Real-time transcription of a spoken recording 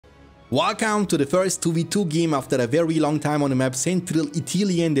Welcome to the first 2v2 game after a very long time on the map Central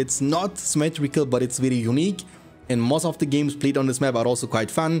Italian. That's not symmetrical, but it's very unique, and most of the games played on this map are also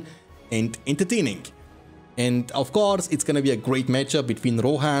quite fun and entertaining. And of course it's gonna be a great matchup between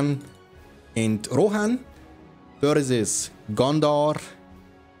Rohan versus Gondor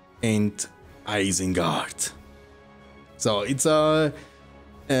and Isengard. So it's a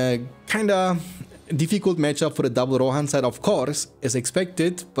kinda difficult matchup for the double Rohan side, of course, as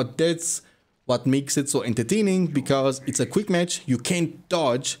expected, but that's what makes it so entertaining, because it's a quick match, you can't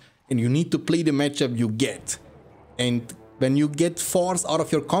dodge, and you need to play the matchup you get. And when you get forced out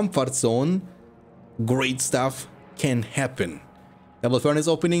of your comfort zone, great stuff can happen. Double Furnace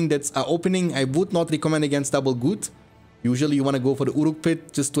opening, that's an opening I would not recommend against double Good. Usually you want to go for the Uruk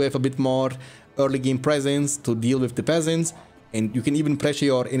Pit just to have a bit more early game presence to deal with the peasants. And you can even pressure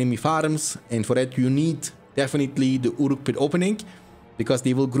your enemy farms, and for that you need definitely the Uruk Pit opening, because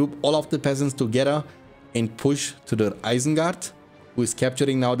they will group all of the peasants together and push to the Isengard, who is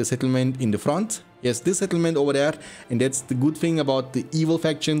capturing now the settlement in the front. Yes, this settlement over there, and that's the good thing about the evil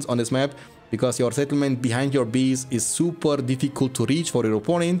factions on this map, because your settlement behind your base is super difficult to reach for your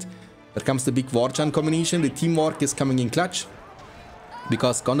opponent. There comes the big Warchan combination. The teamwork is coming in clutch,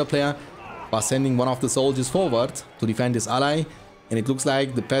 because Gondor player was sending one of the soldiers forward to defend his ally, and it looks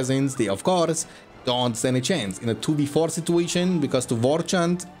like the peasants, they of course don't stand a chance in a 2v4 situation, because the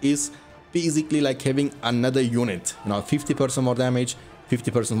Warchant is basically like having another unit, you know, 50% more damage,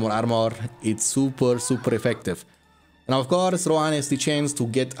 50% more armor. It's super effective. And of course Rohan has the chance to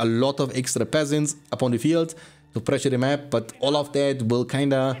get a lot of extra peasants upon the field to pressure the map, but all of that will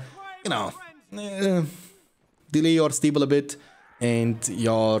kinda, you know, delay your stable a bit, and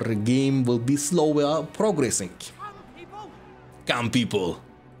your game will be slower progressing. Come people!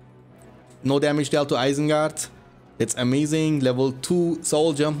 No damage dealt to Isengard. That's amazing. Level 2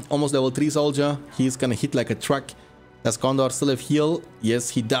 soldier, almost level 3 soldier. He's gonna hit like a truck. Does Gondor still have heal? Yes,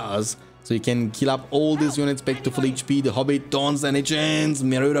 he does. So you can kill up all these units back to full HP. The Hobbit don't stand a chance.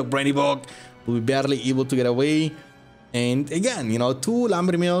 Merurak Brandybog will be barely able to get away. And again, you know, 2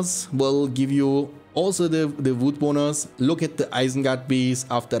 lumber mills will give you also the wood bonus. Look at the Isengard base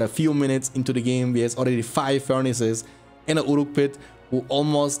after a few minutes into the game. There's already 5 furnaces and a Uruk Pit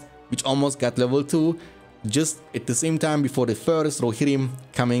which almost got level 2 just at the same time before the first Rohirrim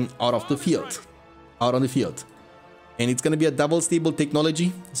coming out on the field. And it's gonna be a double stable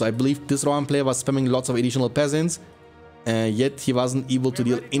technology, so I believe this Rohan player was spamming lots of additional peasants, yet he wasn't able to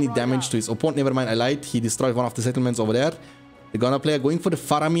deal any damage to his opponent. Never mind, I lied, he destroyed one of the settlements over there. The Gondor player going for the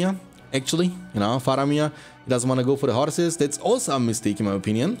Faramir. Actually, you know, Faramir, he doesn't want to go for the horses. That's also a mistake in my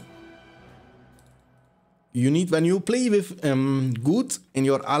opinion. You need, when you play with good and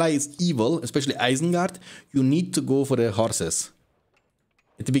your ally is evil, especially Isengard, you need to go for the horses.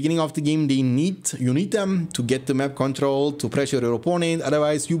 At the beginning of the game, you need them to get the map control, to pressure your opponent.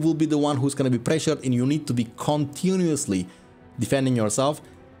 Otherwise, you will be the one who's going to be pressured, and you need to be continuously defending yourself.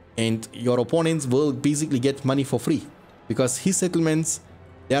 And your opponents will basically get money for free, because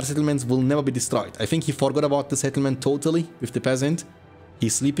their settlements will never be destroyed. I think he forgot about the settlement totally with the peasant.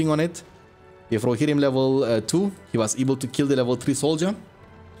 He's sleeping on it. We have Rohirrim level 2. He was able to kill the level 3 soldier.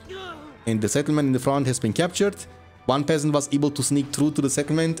 And the settlement in the front has been captured. One peasant was able to sneak through to the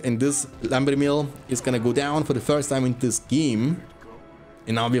settlement, and this lumber mill is gonna go down for the first time in this game.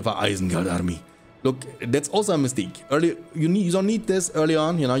 And now we have an Isengard army. Look, that's also a mistake. You don't need this early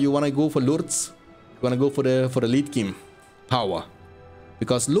on. You know, you wanna go for lords. You wanna go for the late game power.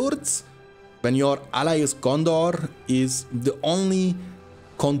 Because lords, when your ally is Gondor, is the only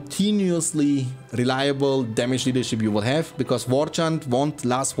continuously reliable damage leadership you will have, because Warchant won't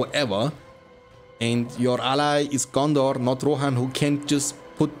last forever, and your ally is Gondor, not Rohan, who can't just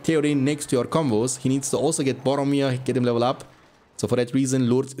put Theoden next to your combos. He needs to also get Boromir, get him level up. So for that reason,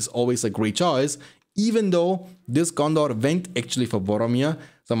 lords is always a great choice, even though this Gondor went actually for Boromir.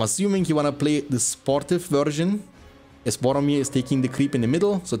 So I'm assuming you want to play the sportive version, as Boromir is taking the creep in the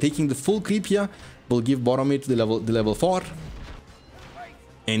middle. So taking the full creep here will give Boromir to the level 4.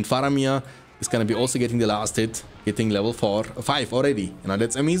 And Faramir is going to be also getting the last hit, getting level 5 already. You know,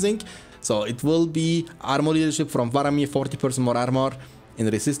 that's amazing. So it will be armor leadership from Faramir, 40% more armor,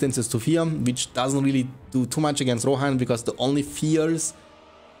 and resistances to fear, which doesn't really do too much against Rohan, because the only fears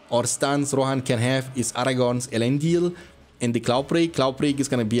or stuns Rohan can have is Aragorn's Elendil and the Cloudbreak. Cloudbreak is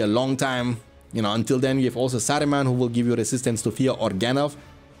going to be a long time. You know, until then we have also Saruman, who will give you resistance to fear, or Gandalf.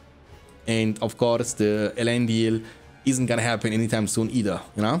 And of course the Elendil isn't gonna happen anytime soon either,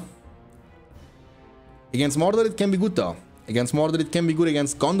 you know. Against Mordor it can be good though. Against Mordor it can be good,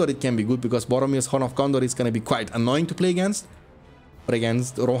 against Gondor it can be good, because Boromir's Horn of Gondor is gonna be quite annoying to play against. but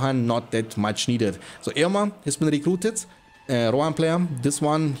against Rohan, not that much needed. So Irma has been recruited. Rohan player. This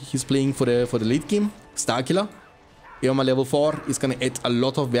one, he's playing for the late game. Star Killer. Irma level 4 is going to add a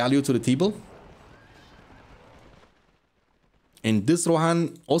lot of value to the table. And this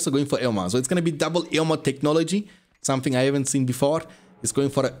Rohan also going for Irma. So it's going to be double Irma technology. Something I haven't seen before. It's going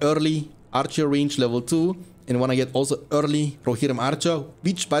for an early Archer range level 2. And want to get also early Rohirrim Archer,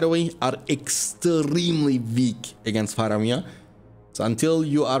 which by the way are extremely weak against Faramir. So until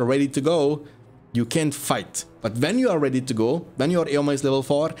you are ready to go, you can't fight. But when you are ready to go, when your Irma is level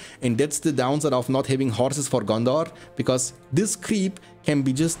 4, and that's the downside of not having horses for Gondor, because this creep can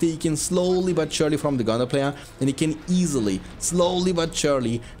be just taken slowly but surely from the Gondor player, and he can easily, slowly but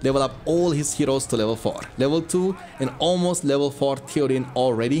surely, level up all his heroes to level 4. Level 2 and almost level 4 Theoden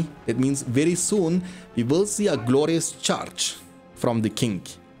already. That means very soon we will see a glorious charge from the king.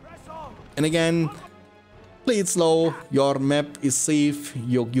 And again, play it slow, your map is safe,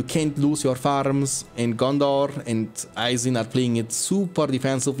 you can't lose your farms, and Gondor and Aizen are playing it super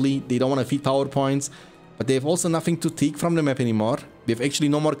defensively. They don't want to feed power points, but they have also nothing to take from the map anymore. They have actually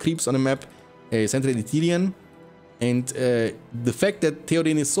no more creeps on the map, centered in Tyrion, and the fact that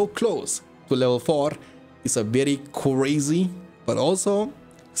Theoden is so close to level 4 is a very crazy, but also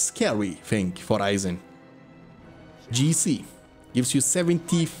scary thing for Aizen. GC gives you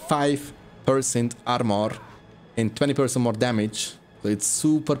 75% armor and 20% more damage, so it's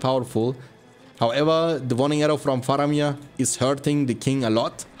super powerful. However, the warning arrow from Faramir is hurting the king a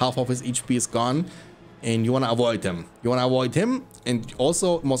lot. Half of his HP is gone, and you want to avoid him. You want to avoid him, and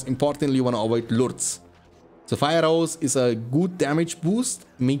also, most importantly, you want to avoid lurts. So fire arrows is a good damage boost,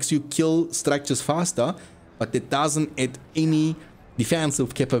 makes you kill structures faster, but it doesn't add any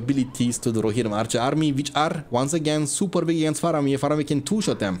defensive capabilities to the Rohirrim Archer army, which are, once again, super big against Faramir. Faramir can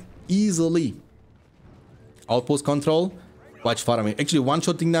two-shot them easily. Outpost control, watch Faramir actually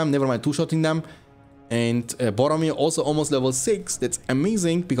one-shotting them, never mind two-shotting them. And Boromir also almost level 6. That's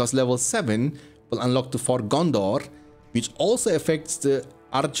amazing, because level 7 will unlock the for Gondor, which also affects the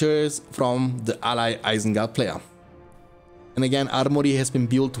archers from the ally Isengard player. And again, Armory has been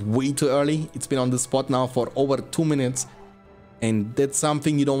built way too early. It's been on the spot now for over 2 minutes, and that's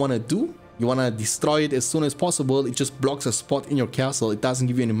something you don't want to do. You want to destroy it as soon as possible. It just blocks a spot in your castle. It doesn't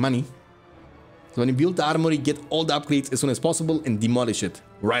give you any money. So when you build the armory, get all the upgrades as soon as possible and demolish it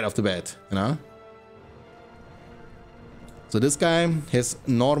right off the bat, you know? So this guy has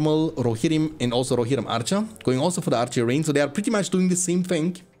normal Rohirrim and also Rohirrim Archer, going also for the Archer range. So they are pretty much doing the same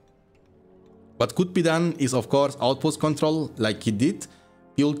thing. What could be done is, of course, outpost control, like he did.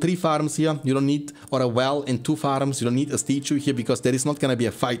 Build 3 farms here. You don't need, or a well and 2 farms. You don't need a statue here, because there is not gonna be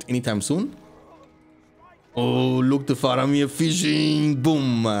a fight anytime soon. Oh, look, the Faramir fishing!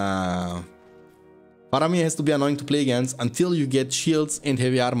 Boom! Faramir has to be annoying to play against until you get shields and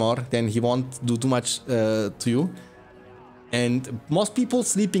heavy armor. Then he won't do too much to you. And most people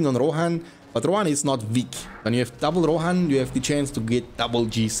sleeping on Rohan, but Rohan is not weak. When you have double Rohan, you have the chance to get double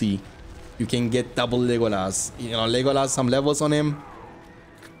GC. You can get double Legolas. You know, Legolas, some levels on him.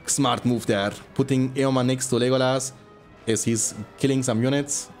 Smart move there. Putting Eomer next to Legolas as he's killing some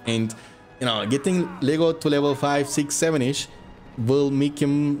units. And, you know, getting Lego to level 5, 6, 7-ish will make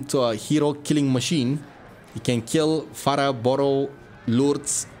him to a hero killing machine. He can kill Farah, Boro,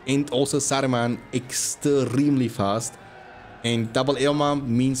 Lurtz, and also Saruman extremely fast. And double Eomer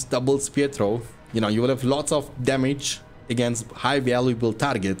means double spear throw. You know, you will have lots of damage against high valuable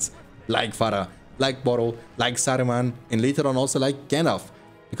targets like Farah, like Boro, like Saruman, and later on also like Gandalf.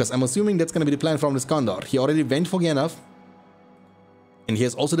 Because I'm assuming that's going to be the plan from this Gondor. He already went for Gandalf, and he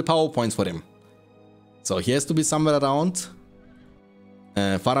has also the power points for him. So he has to be somewhere around.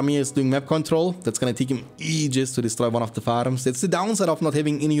 Faramir is doing map control. That's going to take him ages to destroy one of the farms. That's the downside of not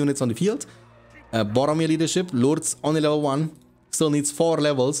having any units on the field. Boromir leadership, Lurtz only level 1, still needs 4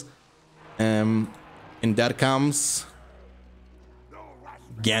 levels. And there comes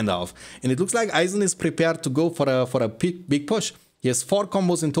Gandalf. And it looks like Aizen is prepared to go for a big push. He has 4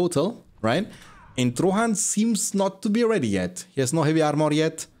 combos in total, right? And Rohan seems not to be ready yet. He has no heavy armor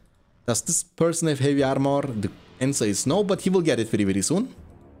yet. Does this person have heavy armor? The answer is no, but he will get it very, very soon.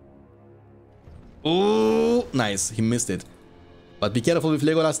 Oh, nice. He missed it. But be careful with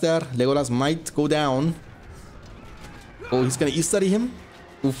Legolas there. Legolas might go down. Oh, he's gonna E-study him.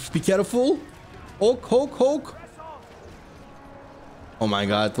 Oof, be careful. Hulk, Hulk, Hulk. Oh my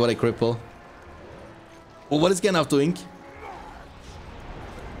god, what a cripple. Oh, what is Gandalf doing?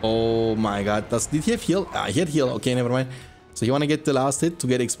 Oh my god, did he have heal? Ah, he had heal. Okay, never mind. So you want to get the last hit to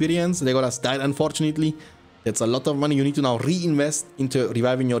get experience. Legolas died, unfortunately. That's a lot of money you need to now reinvest into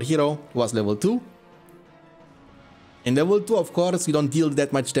reviving your hero, who was level 2. In level 2, of course, you don't deal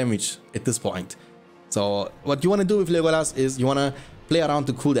that much damage at this point. So what you want to do with Legolas is you want to play around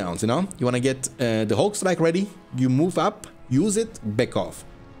the cooldowns, you know? You want to get the Hulk Strike ready, you move up, use it, back off.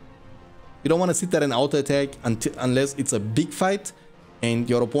 You don't want to sit there and auto-attack unless it's a big fight and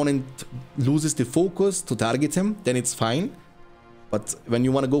your opponent loses the focus to target him, then it's fine. But when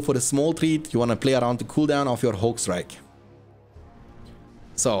you want to go for the small treat, you want to play around the cooldown of your Hulk Strike.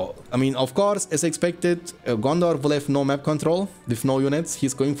 So, I mean, of course, as expected, Gondor will have no map control with no units.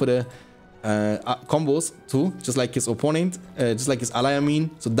 He's going for the combos too, just like his opponent, just like his ally, I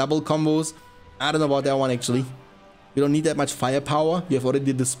mean. So double combos. I don't know about that one actually. You don't need that much firepower. You have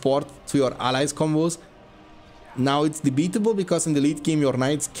already the support to your allies combos. Now it's debatable because in the late game your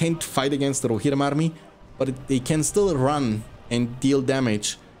knights can't fight against the Rohirrim army, but they can still run and deal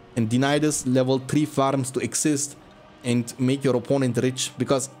damage and deny this level 3 farms to exist and make your opponent rich,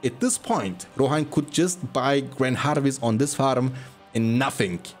 because at this point Rohan could just buy Grand Harvest on this farm and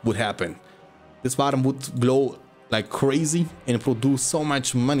nothing would happen. This farm would glow like crazy and produce so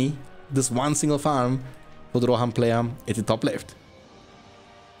much money, this one single farm, for the Rohan player at the top left.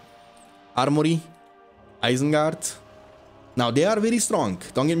 Armory, Isengard. Now they are very strong,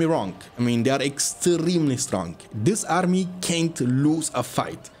 don't get me wrong. I mean, they are extremely strong. This army can't lose a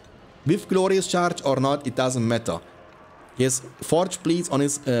fight. With Glorious Charge or not, it doesn't matter. He has Forge Blades on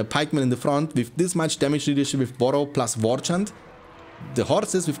his pikemen in the front with this much damage leadership with Borrow plus Warchant. The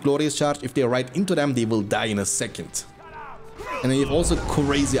horses with Glorious Charge, if they ride into them, they will die in a second. And then you have also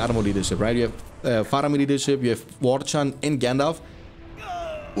crazy armor leadership, right? You have Faramir leadership, you have Warchant and Gandalf.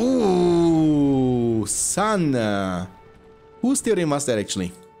 Ooh, son. Whose Theoden was that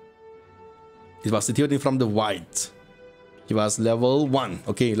actually? It was the Theoden from the White. He was level 1.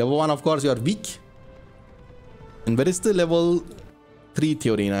 Okay, level 1, of course, you are weak. And where is the level 3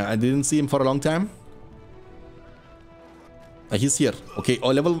 Theoden? I didn't see him for a long time. He's here. Okay,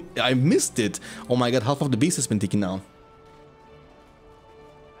 oh, level... I missed it. Oh my god, half of the base has been taken down.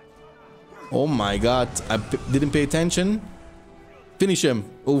 Oh my god, I didn't pay attention. Finish him.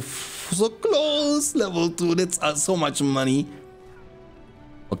 Oof, so close. Level 2, that's so much money.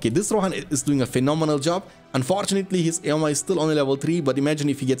 Okay, this Rohan is doing a phenomenal job. Unfortunately, his Eoma is still only level 3, but imagine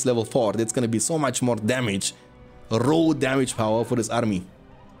if he gets level 4. That's gonna be so much more damage. Raw damage power for this army.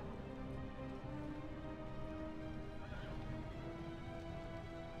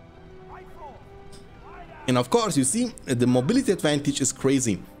 And of course, you see, the mobility advantage is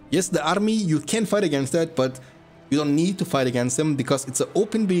crazy. Yes, the army, you can fight against that, but you don't need to fight against them because it's an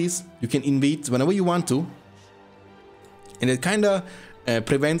open base. You can invade whenever you want to. And it kind of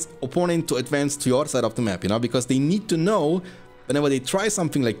prevents opponent to advance to your side of the map, you know, because they need to know whenever they try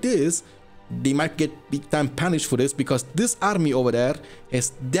something like this, they might get big time punished for this, because this army over there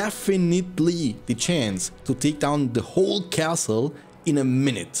has definitely the chance to take down the whole castle in a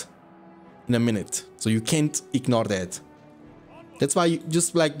minute. So you can't ignore that. That's why you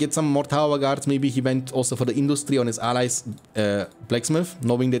just like get some more tower guards. Maybe he went also for the industry on his allies blacksmith,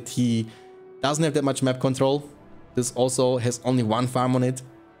 knowing that he doesn't have that much map control. This also has only one farm on it.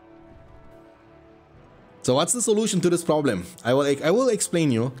 So what's the solution to this problem? I will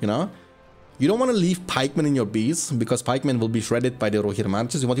explain you, you know. You don't want to leave pikemen in your base, because pikemen will be shredded by the Rohirrim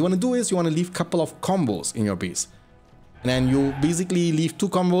archers. What you want to do is you want to leave a couple of combos in your base. And then you basically leave 2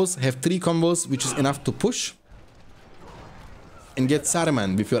 combos, have 3 combos, which is enough to push. And get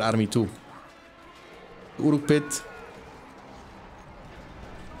Saruman with your army too. Uruk Pit.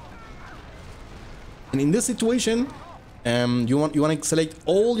 And in this situation, you want to select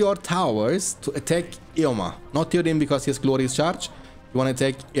all your towers to attack Eoma. Not Theoden because he has Glorious Charge. You want to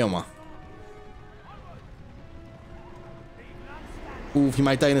attack Eoma. Ooh, he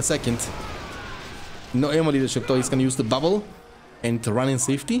might die in a second. No Eoma leadership though, he's gonna use the bubble and run in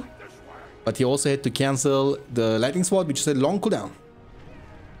safety. But he also had to cancel the lightning sword, which is a long cooldown.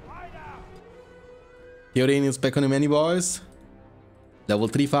 Theoden is back on the many boys. Level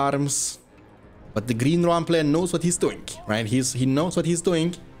 3 farms. But the green Rohan player knows what he's doing, right? He knows what he's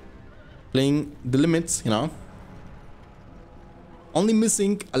doing. Playing the limits, you know. Only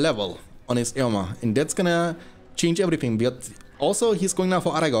missing a level on his Eoma, and that's gonna change everything. But also, he's going now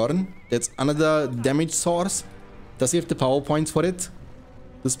for Aragorn. That's another damage source. Does he have the power points for it?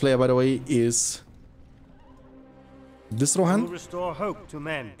 This player, by the way, is this Rohan. Restore hope to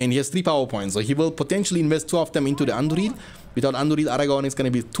men. And he has 3 power points, so he will potentially invest 2 of them into the Anduril. Without Anduril, Aragorn is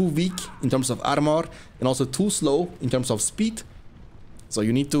going to be too weak in terms of armor and also too slow in terms of speed. So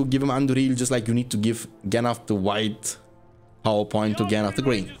you need to give him Anduril, just like you need to give Gandalf the white power point to Gandalf the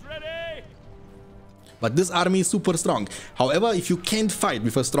grey. But this army is super strong. However, if you can't fight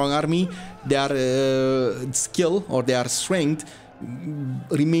with a strong army, their skill or their strength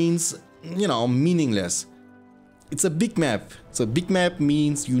remains, you know, meaningless. It's a big map. So big map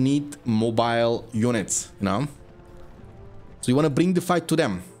means you need mobile units, you know. So you want to bring the fight to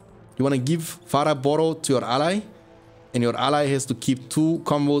them. You want to give Farah Boro to your ally, and your ally has to keep 2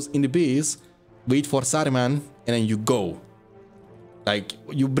 combos in the base, wait for Saruman, and then you go. Like,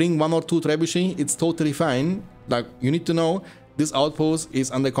 you bring 1 or 2 trebuchet, it's totally fine. Like, you need to know this outpost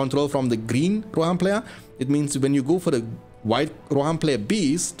is under control from the green Rohan player. It means when you go for the white Rohan player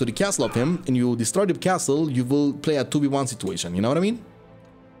base to the castle of him and you destroy the castle, you will play a 2v1 situation, you know what I mean?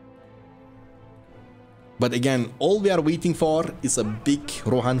 But again, all we are waiting for is a big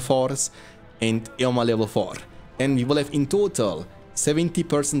Rohan force and Elma level 4. And we will have in total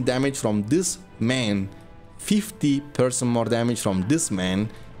 70% damage from this man, 50% more damage from this man,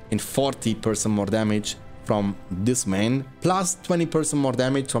 and 40% more damage from this man, plus 20% more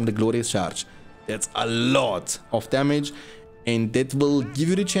damage from the Glorious Charge. That's a lot of damage, and that will give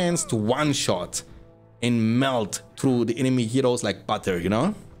you the chance to one-shot and melt through the enemy heroes like butter, you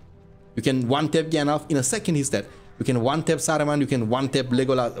know? You can one-tap Gandalf, in a second he's dead. You can one-tap Saruman, you can one-tap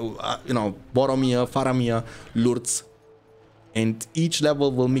Legolas, you know, Boromir, Faramir, Lurtz. And each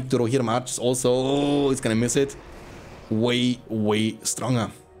level will make the Rohirrim archers also, oh, it's gonna miss it, way, way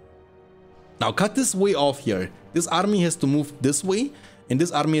stronger. Now cut this way off here. This army has to move this way, and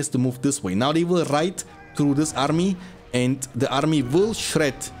this army has to move this way. Now they will ride through this army, and the army will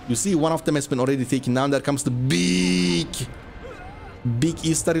shred. You see, one of them has been already taken down. There comes the big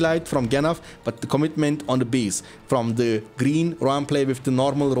Easterly light from Gandalf, but the commitment on the base from the green Rohan player with the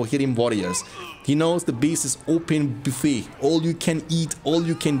normal Rohirrim warriors. He knows the base is open buffet. All you can eat, all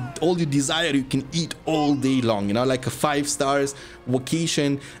you desire, you can eat all day long. You know, like a 5 stars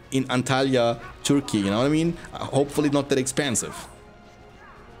vacation in Antalya, Turkey. You know what I mean? Hopefully not that expensive.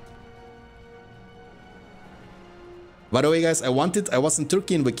 By the way, guys, I was in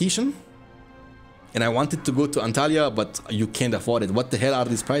Turkey in vacation, and I wanted to go to Antalya, but you can't afford it. What the hell are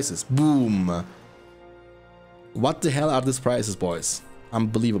these prices? Boom. What the hell are these prices, boys?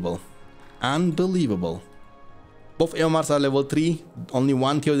 Unbelievable. Unbelievable. Both Eomars are level 3. Only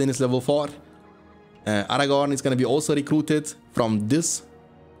one Theoden is level 4. Aragorn is going to be also recruited from this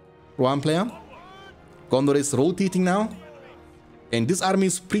Rohan player. Gondor is rotating now. And this army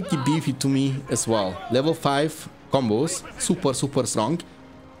is pretty beefy to me as well. Level 5 combos. Super, super strong.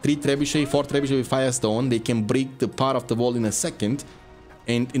 3 trebuchet, 4 trebuchet with Firestone. They can break the part of the wall in a second.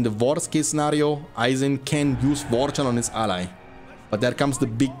 And in the worst case scenario, Aizen can use Warchan on his ally. But there comes the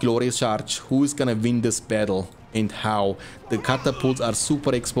big Glorious Charge. Who is gonna win this battle and how? The catapults are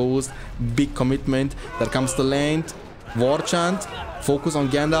super exposed. Big commitment. There comes the land. Warchant. Focus on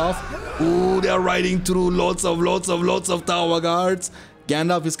Gandalf. Ooh, they're riding through lots of tower guards.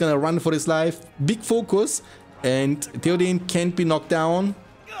 Gandalf is gonna run for his life. Big focus. And Theoden can't be knocked down,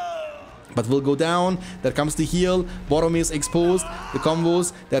 but will go down. There comes the heal. Boromir is exposed. The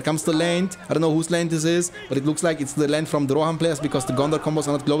combos. There comes the land. I don't know whose land this is, but it looks like it's the land from the Rohan players because the Gondor combos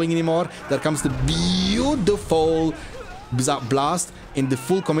are not glowing anymore. There comes the beautiful blast and the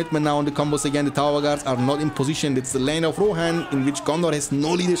full commitment now on the combos again. The tower guards are not in position. It's the land of Rohan in which Gondor has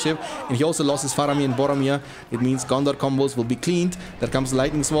no leadership, and he also lost his Faramir and Boromir. It means Gondor combos will be cleaned. There comes the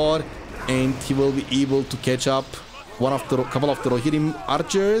lightning sword, and he will be able to catch up couple of the Rohirrim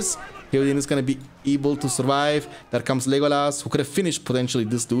archers. Theoden is gonna be able to survive. There comes Legolas, who could have finished potentially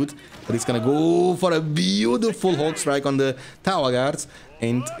this dude, but he's gonna go for a beautiful Hawk Strike on the tower guards,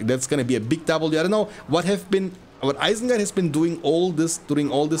 and that's gonna be a big W. I don't know what Isengard has been doing all this during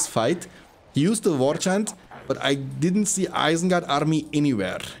all this fight. He used the War Chant, but I didn't see Isengard army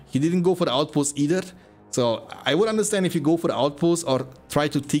anywhere. He didn't go for the outpost either. So I would understand if you go for the outpost or try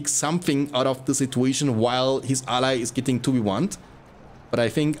to take something out of the situation while his ally is getting 2v1. But I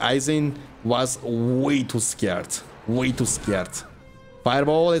think Aizen was way too scared. Way too scared.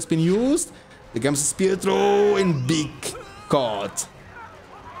 Fireball has been used. There comes a spear throw and big caught.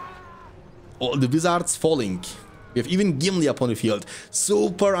 All the wizards falling. We have even Gimli upon the field.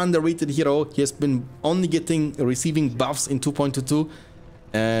 Super underrated hero. He has been only receiving buffs in 2.22.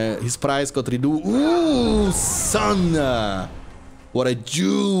 His price got reduced. Ooh, son! What a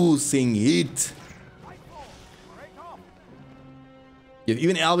juicing hit. You have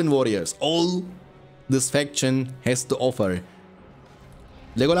even Elven warriors. All this faction has to offer.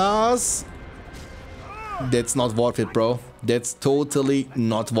 Legolas! That's not worth it, bro. That's totally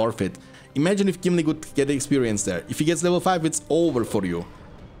not worth it. Imagine if Gimli could get the experience there. If he gets level 5, it's over for you.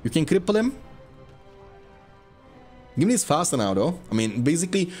 You can cripple him. Gimli is faster now though. I mean,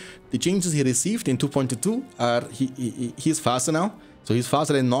 basically the changes he received in 2.22 are he's faster now. So he's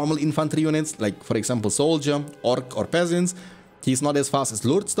faster than normal infantry units, like for example soldier, orc or peasants. He's not as fast as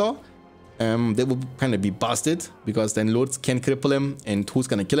lords though. They will kind of be busted because then lords can cripple him, and who's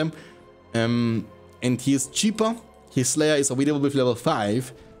gonna kill him? And he is cheaper. His slayer is available with level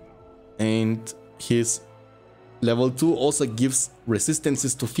 5, and his level 2 also gives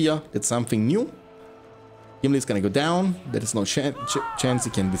resistances to fear. That's something new. Gimli is gonna go down. There is no chance he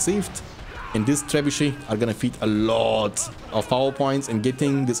can be saved. And this trebuchet are gonna feed a lot of power points and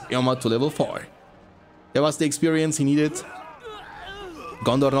getting this armor to level 4. That was the experience he needed.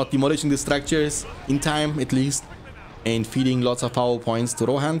 Gondor not demolishing the structures in time at least, and feeding lots of power points to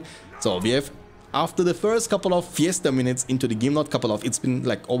Rohan. So we have, after the first couple of fiesta minutes into the game, not couple of, it's been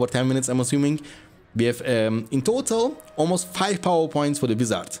like over 10 minutes I'm assuming, we have in total almost 5 power points for the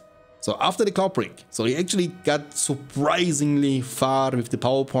wizard. So after the cloud break, so he actually got surprisingly far with the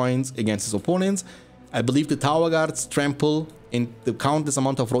power points against his opponents. I believe the tower guards, trample, and the countless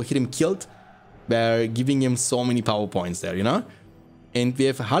amount of Rohirrim killed were giving him so many power points there, you know. And we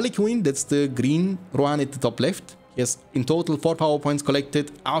have Harlequin, that's the green Rohan at the top left. He has in total 4 power points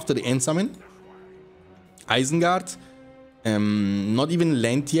collected after the end summon. Isengard, not even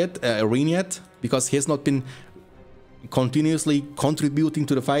land yet, arena yet, because he has not been continuously contributing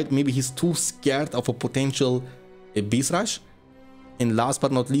to the fight. Maybe he's too scared of a potential beast rush. And last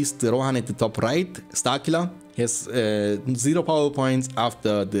but not least, the Rohan at the top right, Starkiller, has 0 power points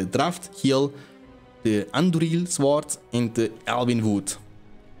after the draft heal, the Anduril sword, and the Alvin Wood.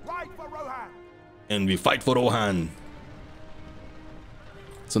 And we fight for Rohan.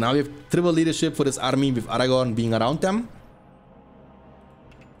 So now we have triple leadership for this army with Aragorn being around them.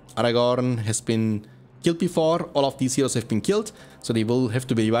 Aragorn has been killed before. All of these heroes have been killed, so they will have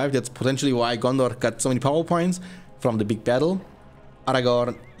to be revived. That's potentially why Gondor got so many power points from the big battle.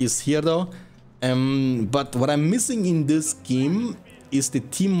 Aragorn is here though. But what I'm missing in this game is the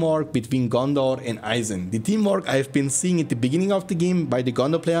teamwork between Gondor and Eisen. The teamwork I've been seeing at the beginning of the game by the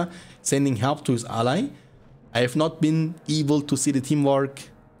Gondor player sending help to his ally. I have not been able to see the teamwork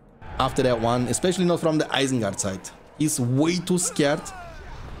after that one, especially not from the Isengard side. He's way too scared.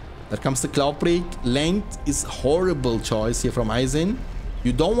 There comes the cloud break. Land is horrible choice here from Eisen.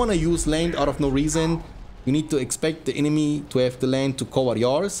 You don't want to use land out of no reason. You need to expect the enemy to have the land to cover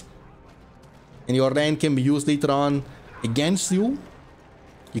yours, and your land can be used later on against you.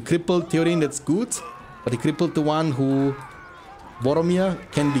 You crippled Theoden, that's good, but he crippled the one who Boromir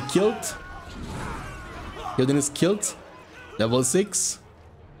can be killed. Theoden is killed, level 6,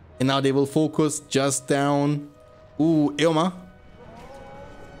 and now they will focus just down. Ooh, Eomer.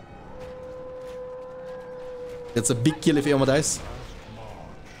 That's a big kill if Eomer dies.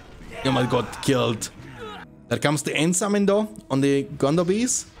 Eomer got killed. There comes the end summon though on the Gondor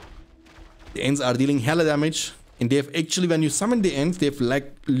base. The ends are dealing hella damage. And they have actually, when you summon the ends, they have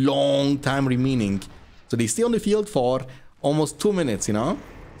like long time remaining. So they stay on the field for almost 2 minutes, you know.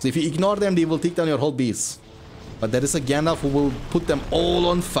 So if you ignore them, they will take down your whole base. But there is a Gandalf who will put them all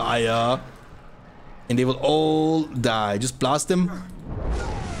on fire. And they will all die. Just blast them.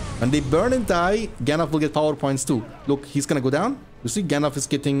 When they burn and die, Gandalf will get power points too. Look, he's gonna go down. You see, Gandalf is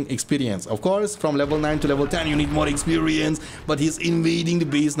getting experience. Of course, from level 9 to level 10, you need more experience. But he's invading the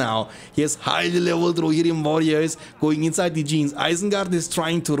base now. He has highly leveled Rohirrim warriors going inside the genes. Isengard is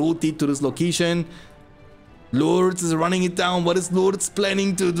trying to rotate to this location. Lords is running it down. What is Lords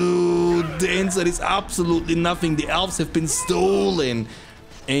planning to do? The answer is absolutely nothing. The elves have been stolen.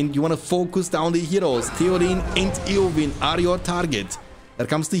 And you want to focus down the heroes. Theoden and Eowyn are your target. There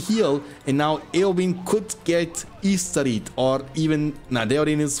comes the heal, and now Eowyn could get Eastered, or even... Nah,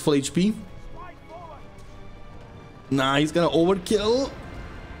 Theoden is full HP. Nah, he's gonna overkill.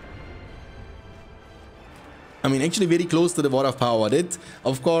 I mean, actually very close to the Word of Power. That,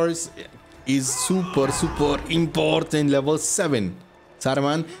 of course, is super important. Level 7.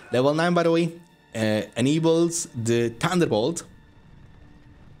 Saruman, level 9, by the way, enables the Thunderbolt,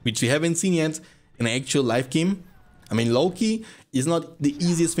 which we haven't seen yet in an actual live game. I mean, Loki is not the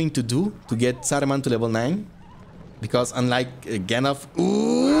easiest thing to do to get Saruman to level 9. Because unlike Gandalf...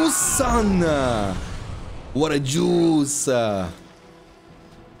 Ooh, son! What a juice! Now,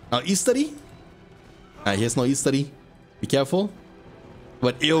 Eastery? He has no Eastery. Be careful.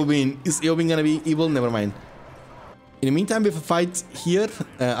 But Eowyn... Is Eowyn gonna be evil? Never mind. In the meantime, we have a fight here.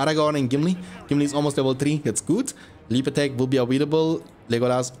 Aragorn and Gimli. Gimli is almost level 3. That's good. Leap attack will be available.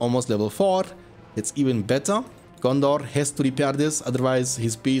 Legolas almost level 4. It's even better. Gondor has to repair this, otherwise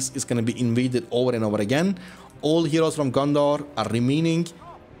his base is going to be invaded over and over again. All heroes from Gondor are remaining,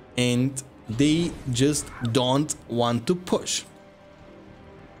 and they just don't want to push.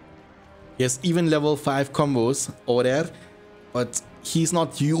 Yes, even level 5 combos over there, but he's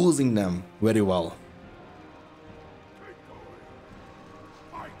not using them very well.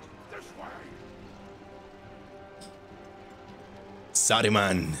 Sorry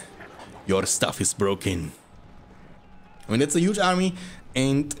man, your stuff is broken. I mean, it's a huge army,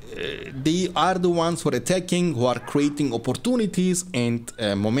 and they are the ones who are attacking, who are creating opportunities and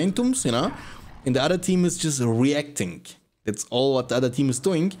momentums, you know, and the other team is just reacting. That's all what the other team is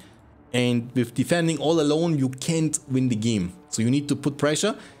doing. And with defending all alone, you can't win the game. So you need to put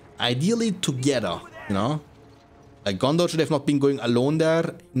pressure, ideally together, you know. Like Gondor should have not been going alone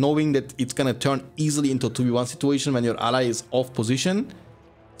there, knowing that it's gonna turn easily into a 2v1 situation when your ally is off position.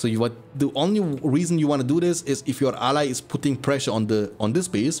 So the only reason you want to do this is if your ally is putting pressure on this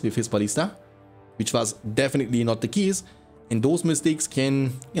base with his ballista, which was definitely not the case. And those mistakes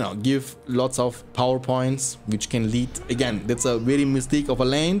can, you know, give lots of power points, which can lead, again, that's a very mistake of a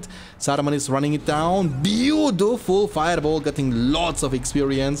land. Saruman is running it down. Beautiful fireball, getting lots of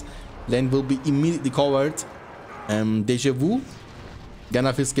experience. Land will be immediately covered. Deja vu.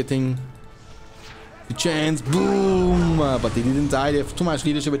 Gandalf is getting the chance. Boom! But they didn't die. They have too much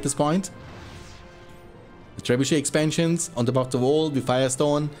leadership at this point. The Trebuchet expansions on top of the wall with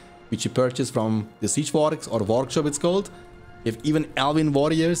Firestone, which you purchased from the Siege Works or Workshop it's called. You have even Elven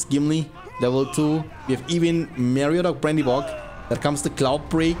Warriors, Gimli, level 2. We have even Meriadoc Brandybog. There comes the Cloud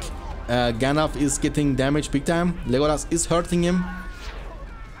Break. Gandalf is getting damaged big time. Legolas is hurting him.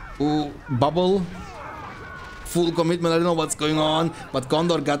 Ooh, Bubble. Full commitment, I don't know what's going on. But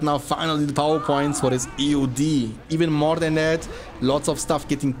Gondor got now finally the power points for his EOD. Even more than that, lots of stuff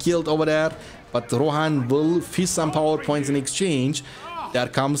getting killed over there. But Rohan will fish some power points in exchange. There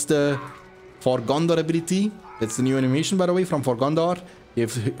comes the For Gondor ability. That's the new animation, by the way, from For Gondor.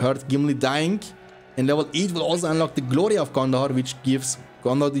 You've heard Gimli dying. And level 8 will also unlock the Glory of Gondor, which gives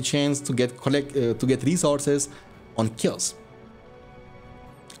Gondor the chance to get resources on kills.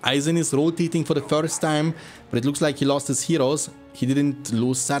 Aizen is rotating for the first time, but it looks like he lost his heroes. He didn't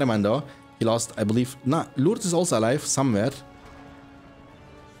lose Saruman though. He lost, I believe, Lourdes is also alive somewhere.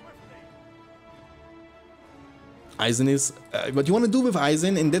 Aizen is what you want to do with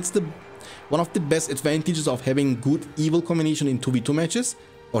Aizen, and that's one of the best advantages of having good evil combination in 2v2 matches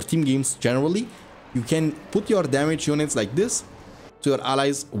or team games generally. You can put your damage units like this to your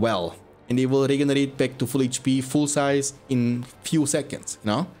allies well, and they will regenerate back to full HP, full size in few seconds,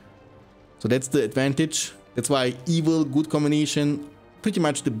 you know. So that's the advantage. That's why evil good combination, pretty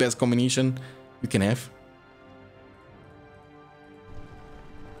much the best combination you can have.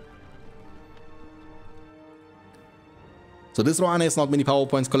 So this Rohan has not many power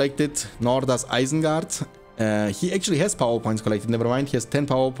points collected, nor does Isengard. He actually has power points collected, never mind, he has 10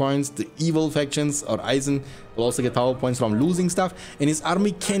 power points. The evil factions or Aizen will also get power points from losing stuff, and his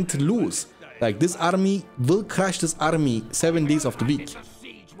army can't lose. Like, this army will crush this army 7 days of the week.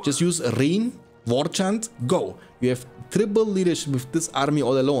 Just use Rain, War Chant, go. You have triple leadership with this army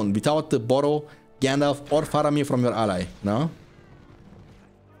all alone, without the Borrow, Gandalf or Faramir from your ally, no?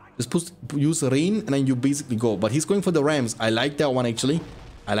 Just use Rain and then you basically go. But he's going for the Rams. I like that one actually.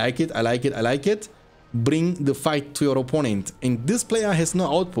 I like it, I like it, I like it. Bring the fight to your opponent. And this player has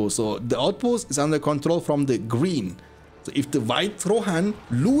no outpost, so the outpost is under control from the green. So if the white Rohan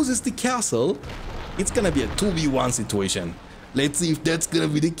loses the castle, it's gonna be a 2v1 situation. Let's see if that's gonna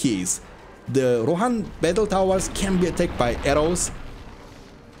be the case. The Rohan battle towers can be attacked by arrows.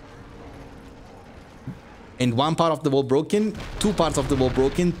 And one part of the wall broken, 2 parts of the wall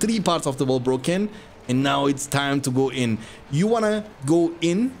broken, 3 parts of the wall broken, and now it's time to go in. You wanna go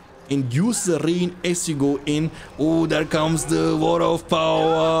in and use the Rain as you go in. Oh, there comes the War of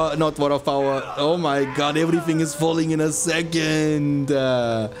Power. Not War of Power. Oh my god, everything is falling in a second.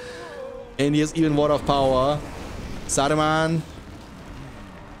 And yes, even War of Power. Saruman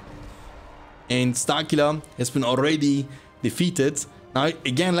and Starkiller has been already defeated. Now,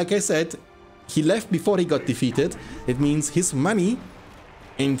 again, like I said, he left before he got defeated. It means his money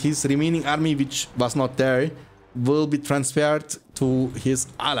and his remaining army, which was not there, will be transferred to his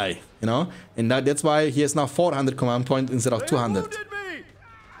ally, you know. And that's why he has now 400 command points instead of 200.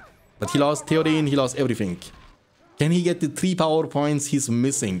 But he lost Theoden, he lost everything. Can he get the 3 power points he's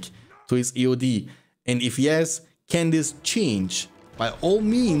missing to his EOD? And if yes, can this change, by all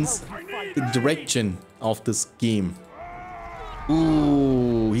means, the direction of this game?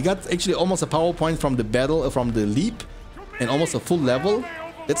 Ooh, he got actually almost a power point from the battle, from the leap, and almost a full level.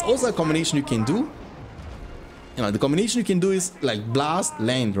 That's also a combination you can do. You know, the combination you can do is like blast,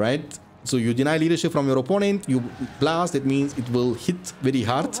 land, right? So you deny leadership from your opponent, you blast, it means it will hit very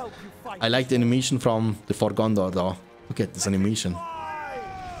hard. I like the animation from the For Gondor though. Look at this animation.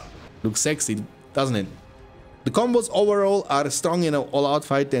 Looks sexy, doesn't it? The combos overall are strong in an all-out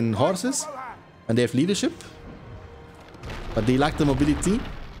fight than horses, and they have leadership, but they lack the mobility.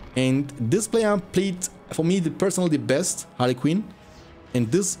 And this player played, for me, personally the best Harley Quinn,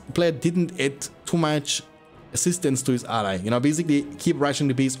 and this player didn't add too much assistance to his ally. You know, basically keep rushing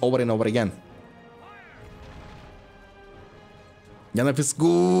the base over and over again. Yanapis,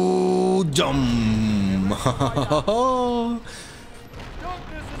 good jump.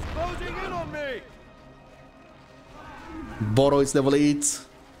 Boro is level 8.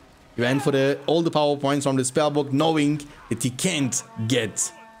 He went for all the power points from the spellbook, knowing that he can't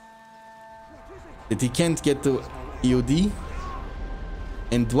get to EOD.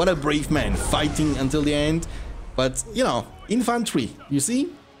 And what a brave man, fighting until the end. But you know, infantry, you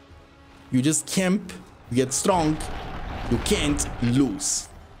see, you just camp, you get strong, you can't lose.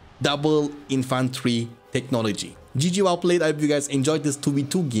 Double infantry technology. GG, well played. I hope you guys enjoyed this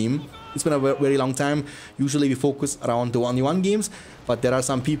 2v2 game. It's been a very long time. Usually we focus around the 1v1 games, but there are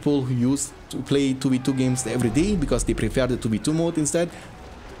some people who used to play 2v2 games every day because they prefer the 2v2 mode instead.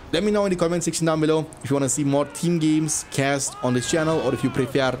 Let me know in the comment section down below if you want to see more team games cast on this channel, or if you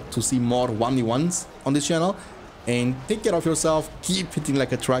prefer to see more 1v1s on this channel. And take care of yourself, keep hitting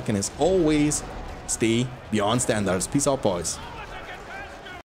like a truck, and as always, stay beyond standards. Peace out, boys.